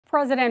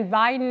President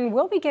Biden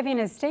will be giving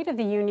his State of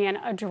the Union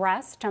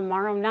address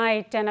tomorrow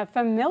night, and a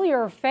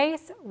familiar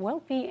face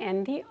will be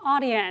in the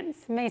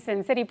audience.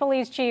 Mason City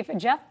Police Chief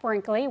Jeff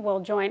Brinkley will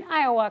join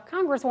Iowa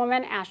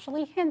Congresswoman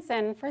Ashley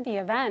Hinson for the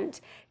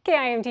event.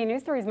 KIMT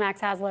News 3's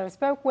Max Haslow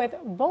spoke with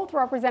both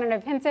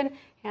Representative Hinson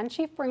and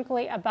Chief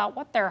Brinkley about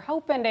what they're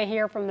hoping to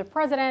hear from the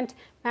president.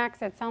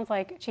 Max, it sounds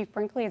like Chief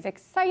Brinkley is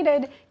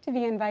excited to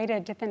be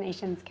invited to the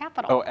nation's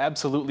capital. Oh,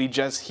 absolutely,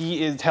 Jess.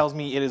 He tells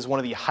me it is one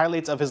of the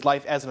highlights of his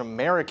life as an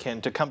American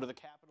to come to the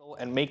capital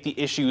and make the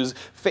issues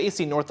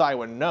facing North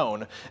Iowa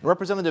known. And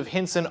Representative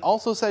Hinson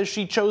also says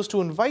she chose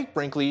to invite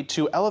Brinkley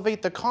to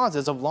elevate the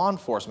causes of law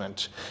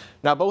enforcement.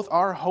 Now, both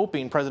are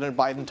hoping President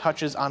Biden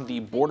touches on the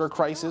border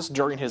crisis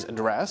during his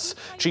address.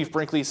 Chief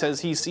Brinkley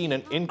says he's seen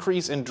an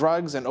increase in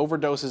drugs and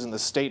overdoses in the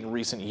state in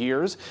recent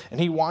years, and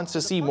he wants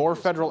to see more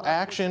federal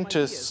action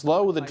to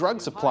slow the drug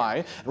supply.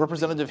 And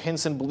Representative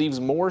Hinson believes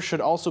more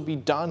should also be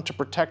done to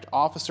protect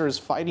officers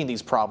fighting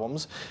these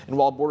problems. And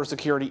while border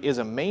security is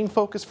a main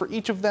focus for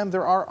each of them,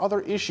 there are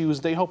other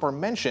issues they hope are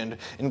mentioned,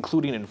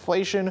 including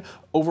inflation,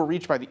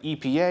 overreach by the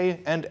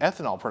EPA, and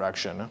ethanol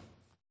production.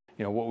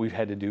 You know, what we've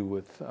had to do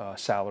with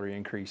salary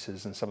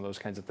increases and some of those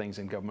kinds of things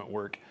in government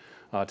work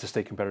to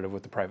stay competitive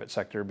with the private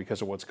sector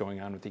because of what's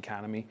going on with the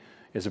economy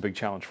is a big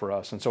challenge for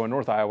us. And so in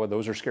North Iowa,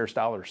 those are scarce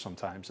dollars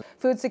sometimes.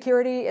 Food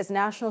security is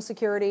national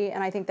security,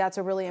 and I think that's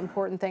a really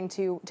important thing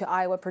to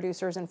Iowa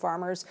producers and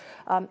farmers.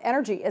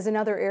 Energy is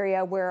another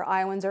area where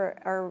Iowans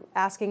are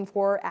asking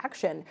for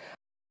action.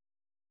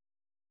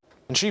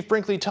 And Chief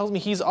Brinkley tells me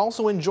he's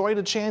also enjoyed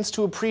a chance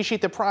to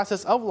appreciate the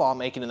process of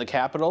lawmaking in the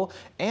Capitol,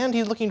 and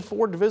he's looking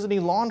forward to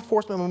visiting law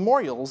enforcement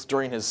memorials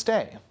during his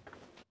stay.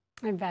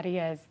 I bet he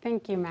is.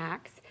 Thank you,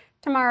 Max.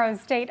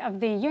 Tomorrow's State of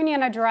the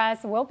Union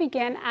address will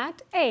begin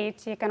at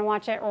 8. You can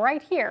watch it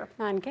right here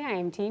on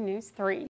KIMT News 3.